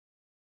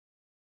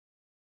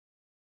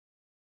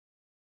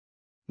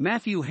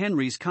Matthew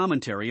Henry's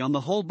Commentary on the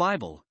Whole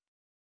Bible.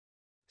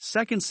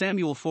 2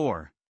 Samuel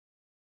 4.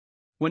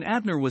 When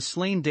Abner was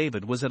slain,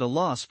 David was at a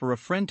loss for a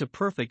friend to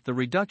perfect the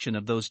reduction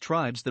of those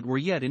tribes that were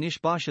yet in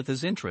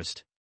Ishbosheth's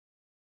interest.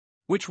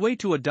 Which way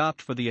to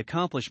adopt for the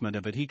accomplishment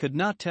of it he could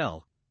not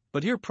tell,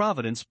 but here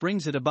providence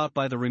brings it about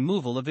by the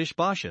removal of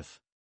Ishbosheth.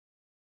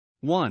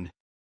 1.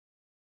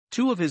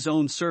 2 of his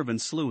own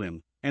servants slew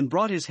him, and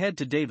brought his head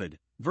to David,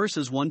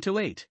 verses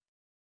 1-8.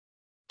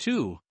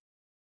 2.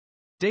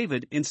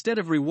 David, instead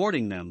of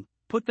rewarding them,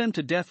 put them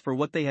to death for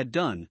what they had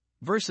done,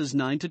 verses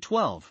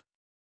 9-12.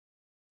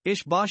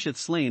 Ishbosheth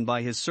slain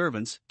by his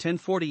servants,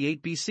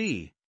 1048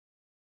 BC.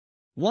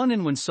 1.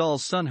 And when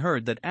Saul's son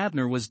heard that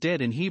Abner was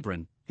dead in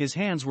Hebron, his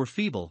hands were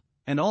feeble,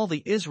 and all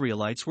the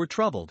Israelites were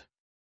troubled.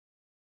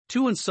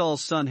 2. And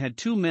Saul's son had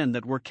 2 men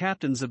that were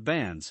captains of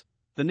bands,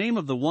 the name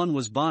of the one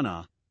was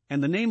Baanah,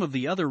 and the name of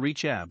the other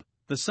Rechab,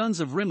 the sons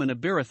of Rimmon a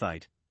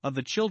Beerothite, of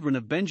the children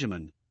of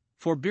Benjamin,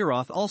 for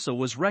Beeroth also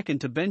was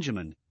reckoned to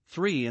Benjamin.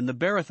 3. And the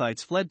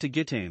Beerothites fled to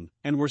Gittaim,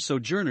 and were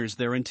sojourners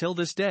there until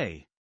this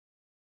day.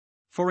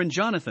 For in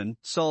Jonathan,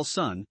 Saul's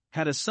son,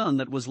 had a son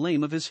that was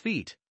lame of his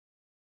feet.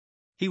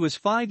 He was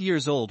 5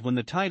 years old when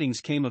the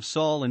tidings came of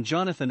Saul and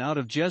Jonathan out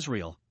of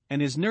Jezreel,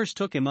 and his nurse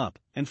took him up,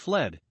 and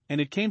fled, and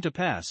it came to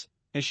pass,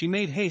 as she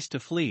made haste to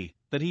flee,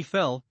 that he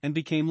fell, and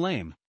became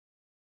lame.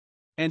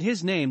 And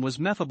his name was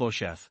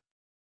Mephibosheth.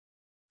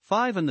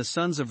 5. And the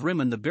sons of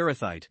Rimmon the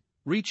Beerothite,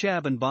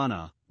 Rechab and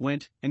Baanah,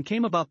 went, and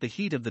came about the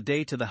heat of the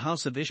day to the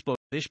house of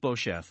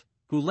Ishbosheth,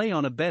 who lay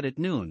on a bed at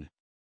noon.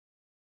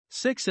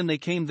 6. And they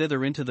came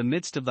thither into the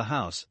midst of the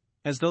house,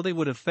 as though they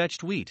would have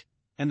fetched wheat,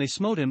 and they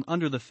smote him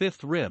under the 5th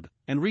rib,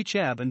 and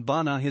Rechab and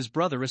Baanah his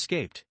brother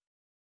escaped.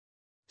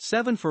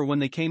 7. For when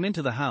they came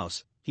into the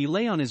house, he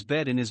lay on his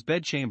bed in his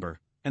bedchamber,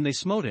 and they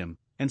smote him,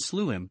 and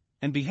slew him,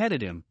 and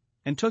beheaded him,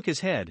 and took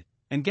his head,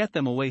 and get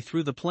them away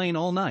through the plain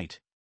all night.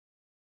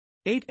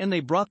 8. And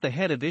they brought the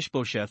head of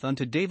Ishbosheth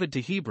unto David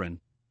to Hebron,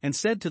 and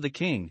said to the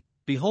king,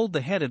 Behold the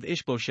head of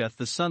Ishbosheth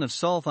the son of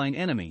Saul thine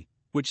enemy,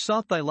 which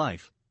sought thy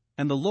life,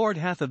 and the Lord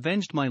hath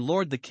avenged my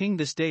lord the king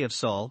this day of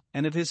Saul,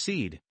 and of his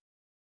seed.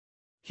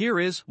 Here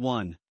is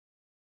 1.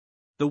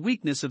 The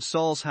weakness of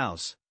Saul's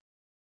house.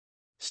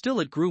 Still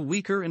it grew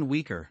weaker and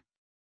weaker.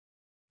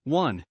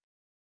 1.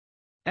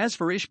 As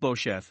for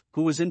Ishbosheth,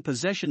 who was in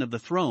possession of the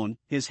throne,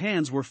 his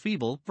hands were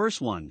feeble,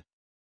 verse 1.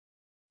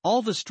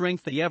 All the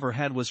strength he ever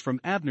had was from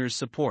Abner's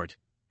support,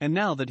 and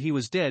now that he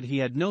was dead he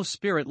had no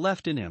spirit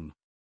left in him.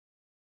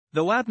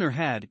 Though Abner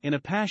had, in a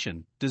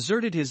passion,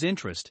 deserted his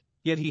interest,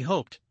 yet he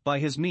hoped, by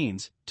his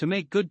means, to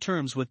make good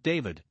terms with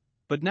David,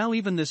 but now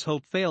even this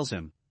hope fails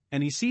him,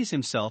 and he sees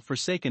himself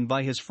forsaken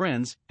by his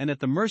friends and at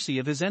the mercy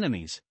of his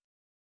enemies.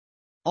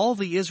 All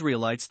the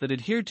Israelites that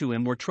adhered to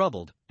him were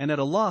troubled, and at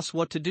a loss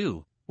what to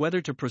do,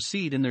 whether to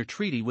proceed in their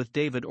treaty with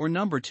David or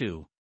number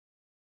 2.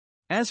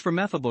 As for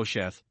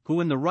Mephibosheth,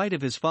 who in the right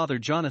of his father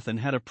Jonathan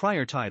had a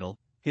prior title,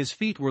 his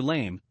feet were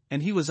lame,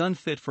 and he was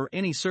unfit for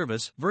any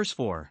service, verse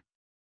 4.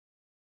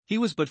 He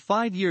was but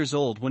 5 years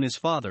old when his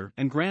father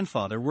and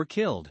grandfather were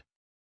killed.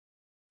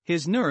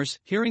 His nurse,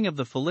 hearing of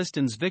the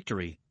Philistines'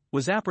 victory,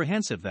 was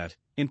apprehensive that,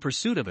 in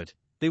pursuit of it,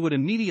 they would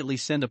immediately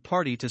send a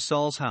party to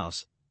Saul's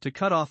house, to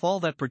cut off all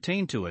that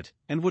pertained to it,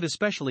 and would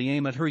especially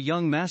aim at her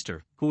young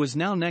master, who was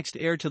now next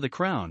heir to the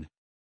crown.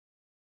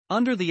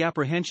 Under the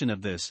apprehension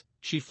of this,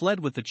 she fled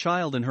with the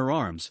child in her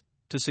arms,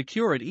 to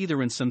secure it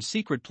either in some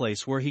secret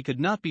place where he could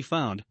not be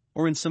found,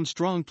 or in some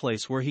strong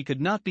place where he could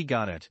not be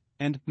got at,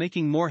 and,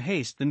 making more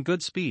haste than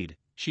good speed,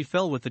 she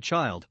fell with the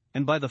child,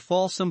 and by the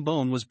fall some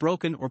bone was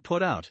broken or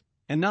put out,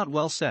 and not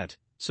well set,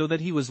 so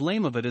that he was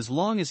lame of it as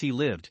long as he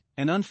lived,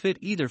 and unfit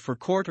either for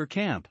court or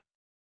camp.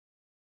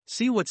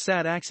 See what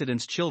sad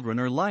accidents children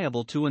are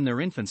liable to in their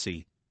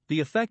infancy, the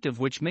effect of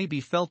which may be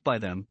felt by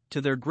them,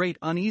 to their great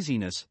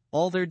uneasiness,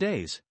 all their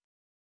days.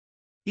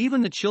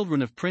 Even the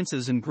children of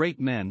princes and great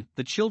men,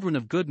 the children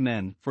of good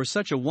men, for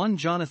such a one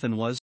Jonathan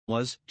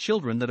was,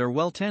 children that are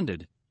well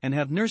tended, and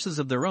have nurses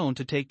of their own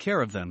to take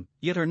care of them,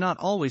 yet are not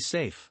always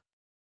safe.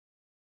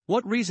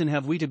 What reason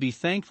have we to be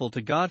thankful to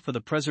God for the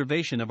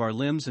preservation of our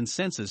limbs and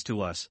senses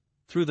to us,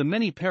 through the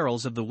many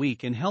perils of the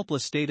weak and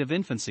helpless state of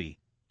infancy,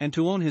 and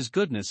to own his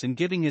goodness in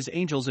giving his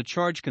angels a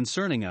charge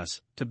concerning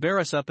us, to bear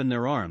us up in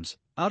their arms,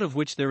 out of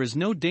which there is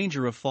no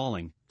danger of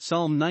falling,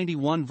 Psalm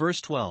 91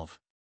 verse 12.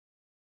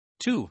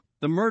 2.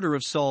 The murder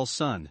of Saul's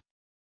son.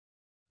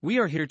 We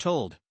are here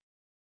told.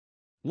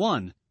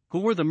 1. Who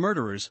were the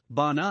murderers,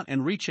 Baanah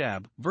and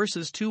Rechab,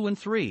 verses 2 and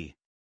 3.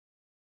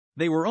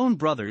 They were own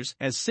brothers,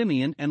 as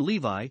Simeon and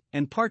Levi,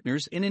 and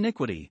partners in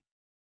iniquity.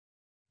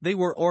 They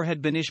were or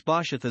had been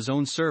Ishbosheth's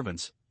own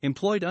servants,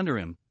 employed under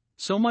him,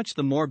 so much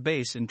the more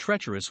base and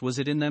treacherous was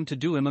it in them to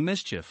do him a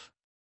mischief.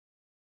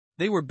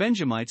 They were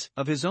Benjamites,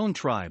 of his own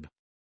tribe.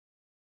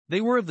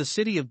 They were of the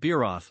city of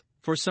Beeroth,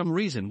 for some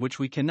reason which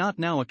we cannot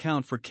now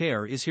account for.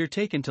 Care is here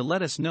taken to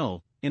let us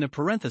know, in a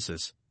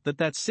parenthesis,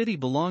 that city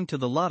belonged to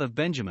the lot of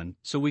Benjamin,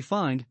 so we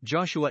find,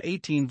 Joshua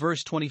 18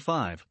 verse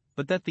 25,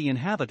 but that the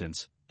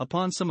inhabitants,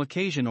 upon some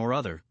occasion or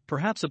other,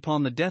 perhaps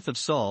upon the death of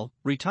Saul,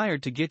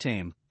 retired to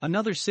Gittaim,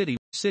 another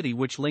city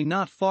which lay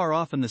not far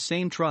off in the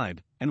same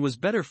tribe, and was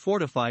better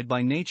fortified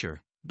by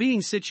nature,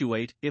 being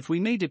situate, if we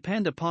may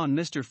depend upon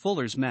Mr.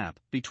 Fuller's map,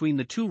 between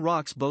the two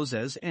rocks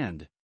Bozez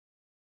and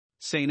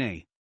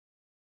Sinai.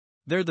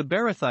 There the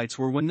Beerothites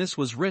were when this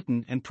was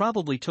written, and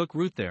probably took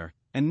root there,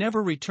 and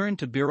never returned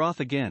to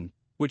Beeroth again,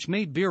 which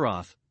made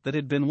Beeroth, that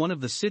had been one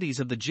of the cities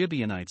of the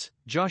Gibeonites,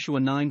 Joshua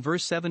 9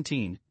 verse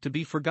 17, to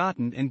be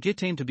forgotten, and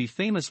Gittaim to be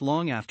famous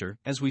long after,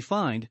 as we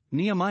find,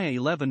 Nehemiah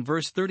 11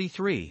 verse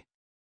 33.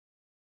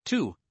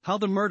 2. How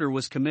the murder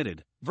was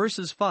committed,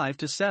 verses 5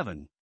 to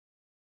 7.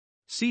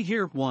 See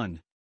here.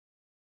 1.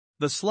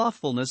 The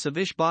slothfulness of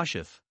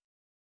Ishbosheth.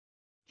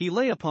 He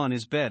lay upon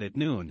his bed at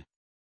noon.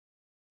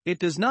 It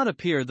does not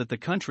appear that the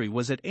country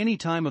was at any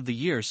time of the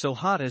year so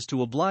hot as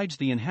to oblige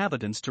the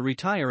inhabitants to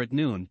retire at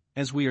noon,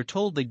 as we are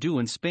told they do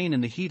in Spain in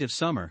the heat of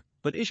summer,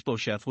 but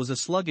Ishbosheth was a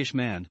sluggish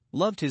man,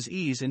 loved his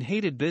ease and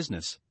hated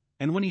business,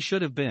 and when he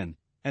should have been,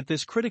 at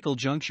this critical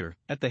juncture,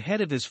 at the head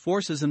of his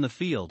forces in the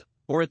field,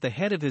 or at the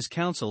head of his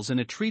councils in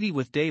a treaty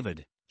with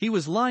David, he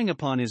was lying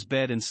upon his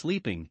bed and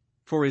sleeping,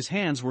 for his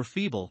hands were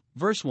feeble,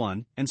 verse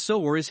 1, and so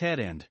were his head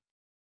and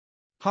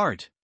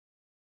heart.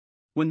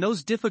 When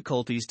those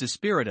difficulties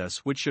dispirit us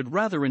which should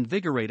rather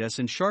invigorate us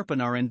and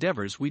sharpen our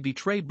endeavors, we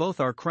betray both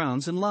our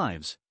crowns and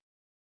lives.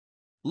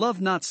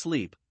 Love not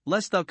sleep,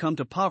 lest thou come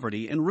to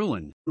poverty and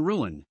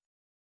ruin.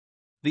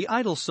 The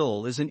idle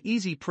soul is an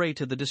easy prey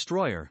to the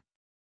destroyer.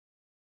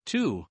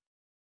 2.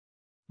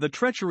 The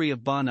treachery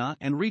of Baanah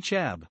and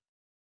Rechab.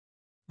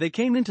 They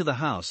came into the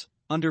house,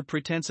 under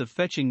pretense of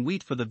fetching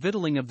wheat for the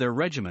victualling of their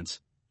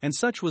regiments, and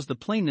such was the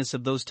plainness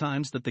of those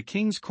times that the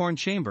king's corn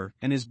chamber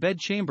and his bed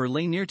chamber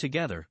lay near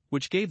together,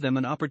 which gave them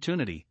an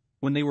opportunity,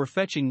 when they were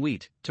fetching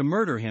wheat, to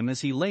murder him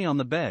as he lay on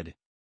the bed.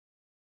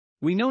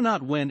 We know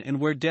not when and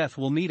where death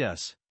will meet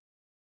us.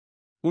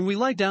 When we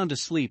lie down to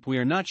sleep we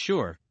are not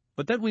sure,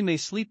 but that we may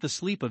sleep the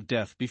sleep of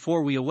death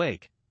before we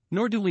awake,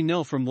 nor do we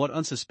know from what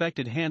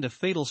unsuspected hand a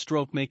fatal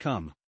stroke may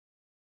come.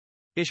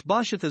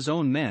 Ishbosheth's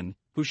own men,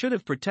 who should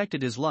have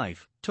protected his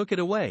life, took it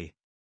away.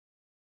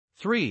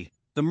 3.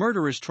 The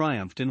murderers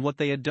triumphed in what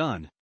they had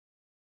done.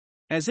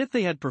 As if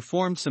they had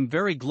performed some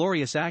very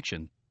glorious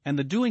action, and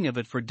the doing of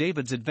it for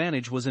David's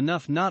advantage was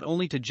enough not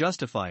only to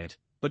justify it,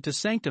 but to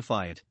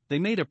sanctify it, they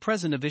made a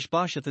present of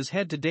Ishbosheth's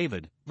head to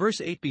David, verse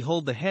 8.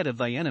 Behold the head of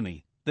thy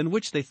enemy, than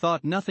which they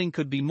thought nothing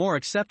could be more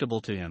acceptable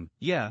to him,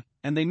 yea,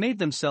 and they made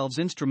themselves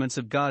instruments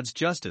of God's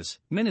justice,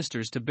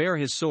 ministers to bear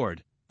his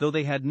sword, though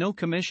they had no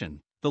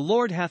commission. The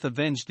Lord hath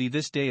avenged thee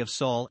this day of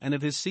Saul and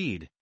of his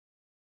seed.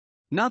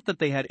 Not that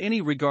they had any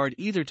regard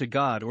either to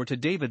God or to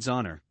David's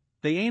honor,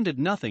 they aimed at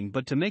nothing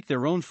but to make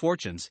their own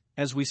fortunes,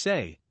 as we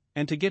say,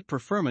 and to get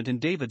preferment in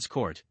David's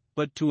court,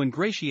 but to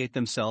ingratiate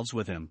themselves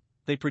with him,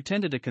 they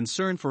pretended a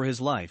concern for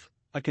his life,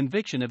 a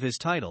conviction of his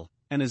title,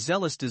 and a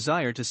zealous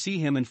desire to see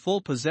him in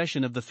full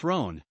possession of the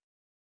throne.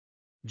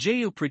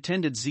 Jehu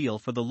pretended zeal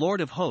for the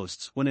Lord of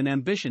hosts when an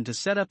ambition to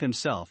set up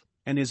himself,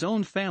 and his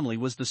own family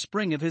was the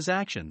spring of his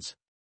actions.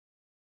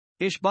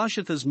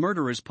 Ishbosheth's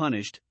murderers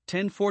punished,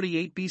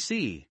 1048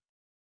 BC.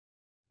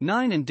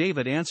 9. And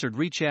David answered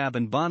Rechab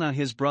and Baanah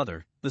his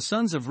brother, the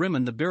sons of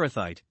Rimmon the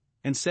Beerothite,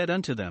 and said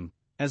unto them,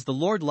 As the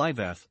Lord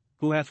liveth,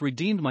 who hath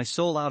redeemed my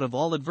soul out of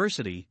all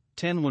adversity.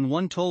 10. When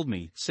one told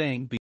me,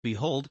 saying,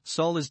 Behold,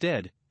 Saul is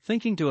dead,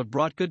 thinking to have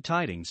brought good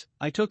tidings,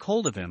 I took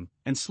hold of him,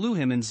 and slew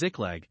him in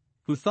Ziklag,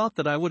 who thought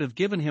that I would have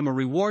given him a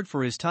reward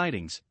for his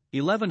tidings.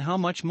 11. How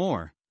much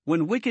more,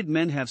 when wicked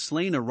men have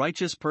slain a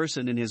righteous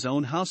person in his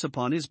own house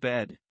upon his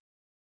bed?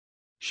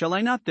 Shall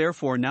I not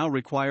therefore now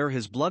require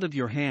his blood of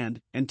your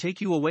hand, and take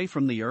you away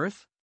from the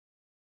earth?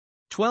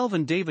 12.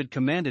 And David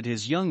commanded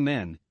his young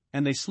men,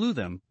 and they slew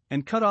them,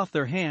 and cut off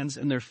their hands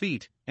and their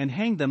feet, and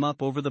hanged them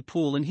up over the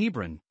pool in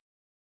Hebron.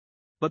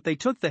 But they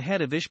took the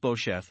head of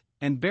Ishbosheth,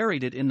 and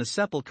buried it in the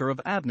sepulchre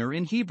of Abner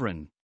in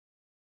Hebron.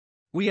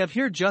 We have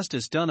here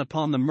justice done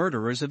upon the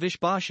murderers of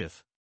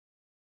Ishbosheth.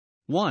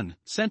 1.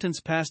 Sentence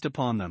passed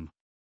upon them.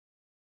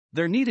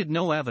 There needed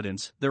no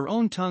evidence, their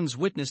own tongues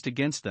witnessed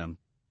against them.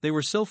 They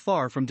were so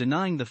far from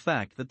denying the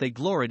fact that they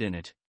gloried in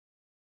it.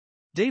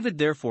 David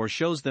therefore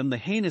shows them the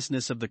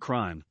heinousness of the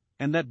crime,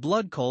 and that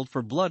blood called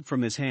for blood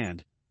from his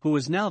hand, who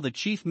was now the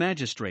chief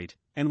magistrate,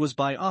 and was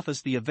by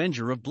office the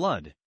avenger of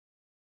blood.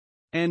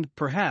 And,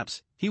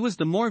 perhaps, he was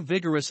the more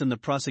vigorous in the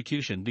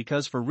prosecution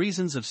because for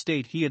reasons of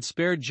state he had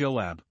spared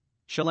Joab.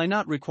 Shall I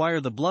not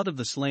require the blood of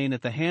the slain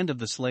at the hand of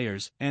the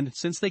slayers, and,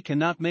 since they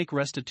cannot make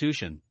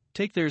restitution,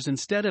 take theirs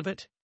instead of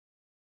it?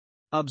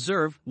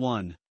 Observe.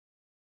 1.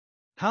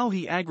 How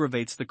he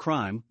aggravates the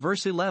crime,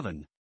 verse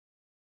 11.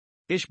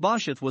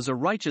 Ishbosheth was a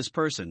righteous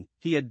person,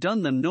 he had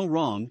done them no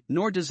wrong,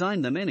 nor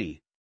designed them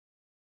any.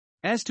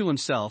 As to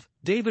himself,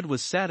 David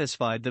was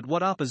satisfied that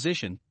what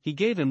opposition he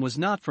gave him was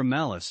not from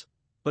malice,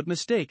 but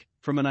mistake,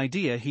 from an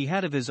idea he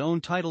had of his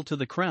own title to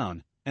the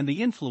crown, and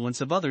the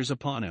influence of others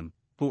upon him,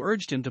 who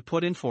urged him to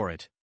put in for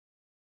it.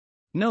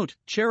 Note,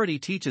 charity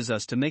teaches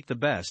us to make the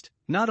best,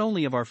 not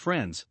only of our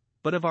friends,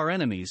 but of our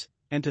enemies,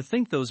 and to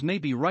think those may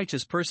be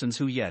righteous persons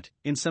who yet,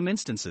 in some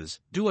instances,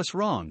 do us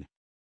wrong.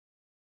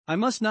 I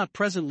must not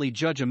presently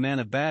judge a man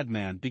a bad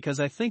man because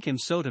I think him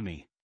so to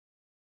me.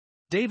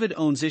 David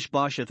owns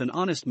Ishbosheth an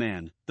honest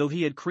man, though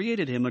he had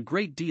created him a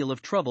great deal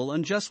of trouble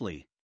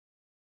unjustly.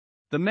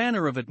 The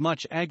manner of it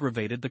much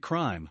aggravated the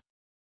crime.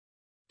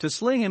 To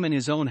slay him in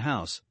his own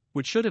house,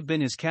 which should have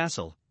been his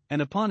castle,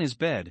 and upon his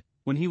bed,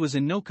 when he was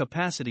in no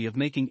capacity of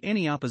making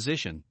any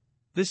opposition,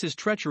 this is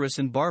treacherous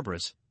and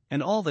barbarous,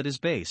 and all that is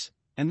base,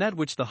 and that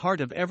which the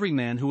heart of every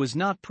man who is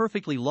not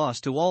perfectly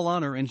lost to all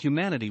honor and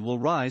humanity will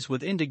rise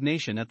with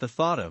indignation at the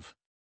thought of.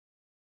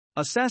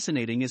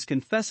 Assassinating is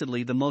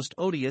confessedly the most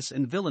odious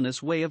and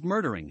villainous way of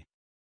murdering.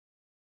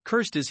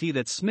 Cursed is he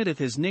that smitteth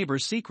his neighbor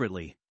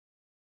secretly.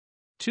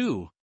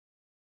 2.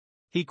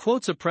 He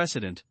quotes a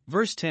precedent,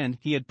 verse 10,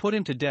 he had put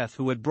him to death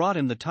who had brought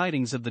him the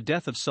tidings of the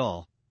death of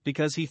Saul,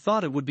 because he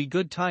thought it would be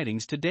good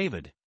tidings to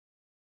David.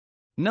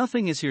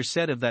 Nothing is here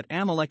said of that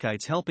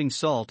Amalekite's helping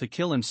Saul to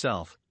kill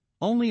himself,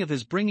 only of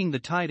his bringing the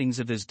tidings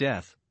of his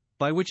death,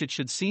 by which it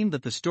should seem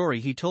that the story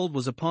he told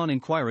was upon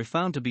inquiry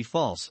found to be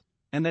false,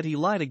 and that he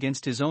lied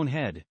against his own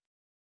head.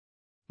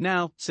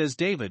 Now, says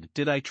David,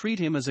 did I treat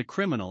him as a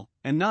criminal,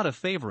 and not a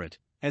favorite,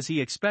 as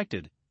he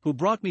expected, who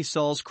brought me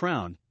Saul's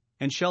crown,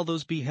 and shall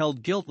those be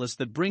held guiltless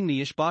that bring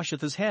me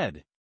Ishbosheth's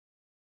head?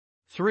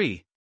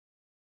 3.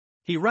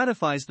 He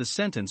ratifies the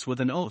sentence with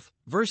an oath,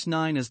 verse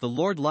 9, as the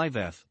Lord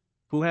liveth,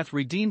 who hath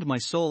redeemed my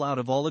soul out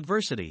of all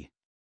adversity.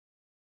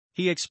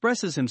 He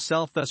expresses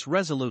himself thus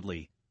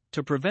resolutely,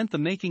 to prevent the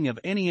making of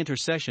any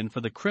intercession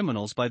for the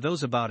criminals by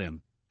those about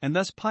him, and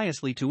thus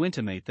piously to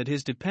intimate that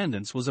his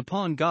dependence was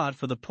upon God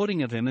for the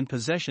putting of him in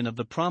possession of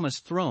the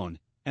promised throne,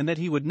 and that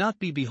he would not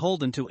be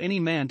beholden to any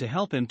man to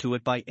help him to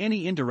it by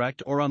any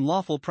indirect or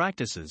unlawful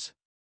practices.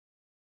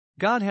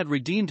 God had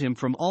redeemed him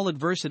from all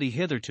adversity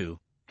hitherto,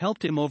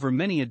 helped him over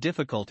many a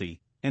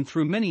difficulty, and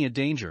through many a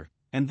danger,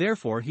 and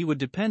therefore he would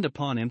depend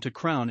upon him to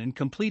crown and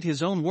complete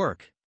his own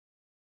work.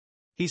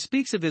 He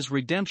speaks of his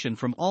redemption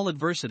from all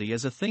adversity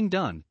as a thing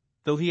done,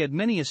 though he had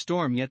many a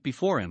storm yet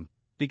before him,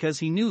 because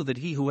he knew that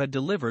he who had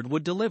delivered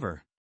would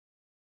deliver.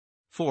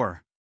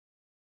 4.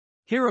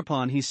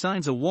 Hereupon he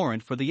signs a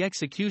warrant for the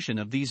execution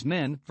of these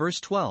men, verse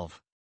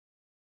 12.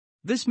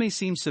 This may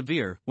seem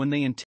severe when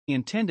they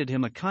intended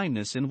him a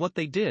kindness in what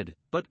they did,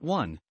 but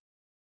 1.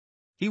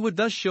 He would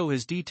thus show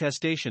his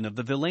detestation of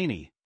the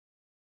villainy.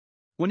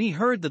 When he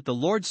heard that the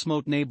Lord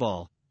smote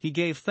Nabal, he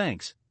gave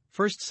thanks,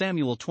 1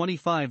 Samuel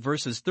 25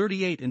 verses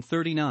 38 and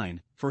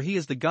 39, for he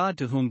is the God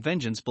to whom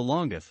vengeance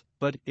belongeth,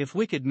 but, if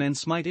wicked men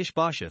smite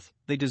Ishbosheth,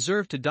 they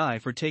deserve to die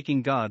for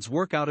taking God's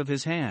work out of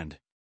his hand.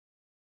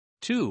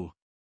 2.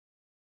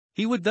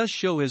 He would thus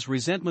show his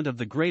resentment of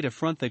the great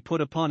affront they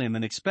put upon him,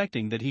 and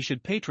expecting that he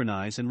should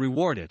patronize and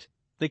reward it,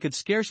 they could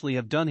scarcely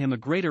have done him a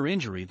greater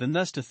injury than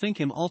thus to think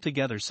him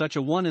altogether such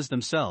a one as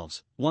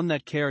themselves, one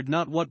that cared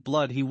not what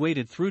blood he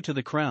waded through to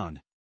the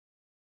crown.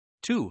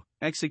 2.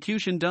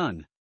 Execution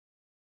done.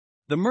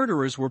 The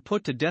murderers were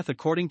put to death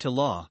according to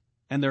law,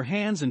 and their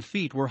hands and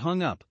feet were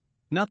hung up,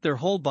 not their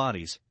whole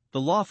bodies,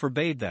 the law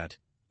forbade that,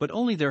 but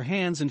only their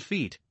hands and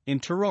feet, in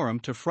terrorem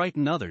to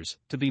frighten others,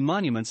 to be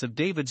monuments of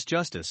David's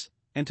justice,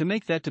 and to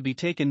make that to be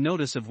taken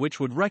notice of which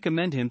would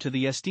recommend him to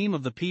the esteem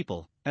of the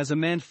people, as a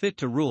man fit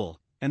to rule,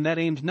 and that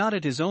aimed not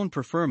at his own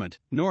preferment,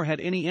 nor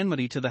had any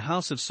enmity to the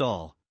house of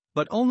Saul,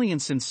 but only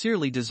and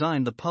sincerely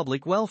designed the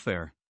public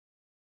welfare.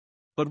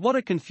 But what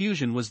a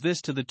confusion was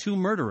this to the two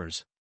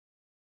murderers!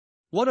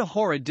 What a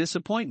horrid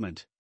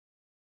disappointment!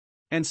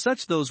 And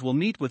such those will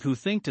meet with who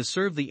think to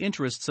serve the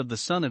interests of the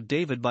son of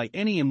David by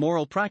any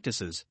immoral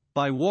practices,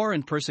 by war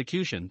and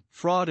persecution,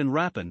 fraud and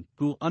rapine,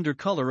 who, under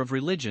color of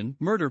religion,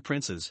 murder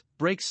princes,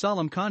 break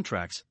solemn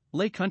contracts,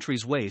 lay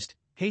countries waste,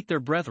 hate their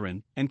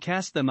brethren, and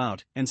cast them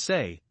out, and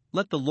say,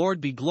 "Let the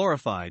Lord be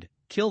glorified,"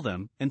 kill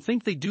them, and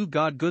think they do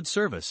God good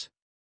service.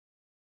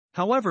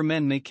 However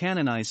men may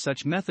canonize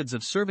such methods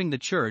of serving the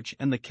Church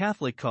and the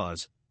Catholic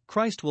cause,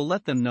 Christ will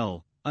let them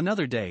know,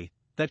 another day,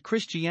 that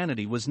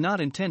Christianity was not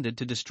intended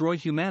to destroy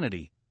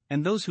humanity,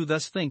 and those who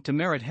thus think to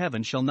merit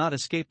heaven shall not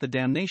escape the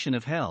damnation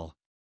of hell.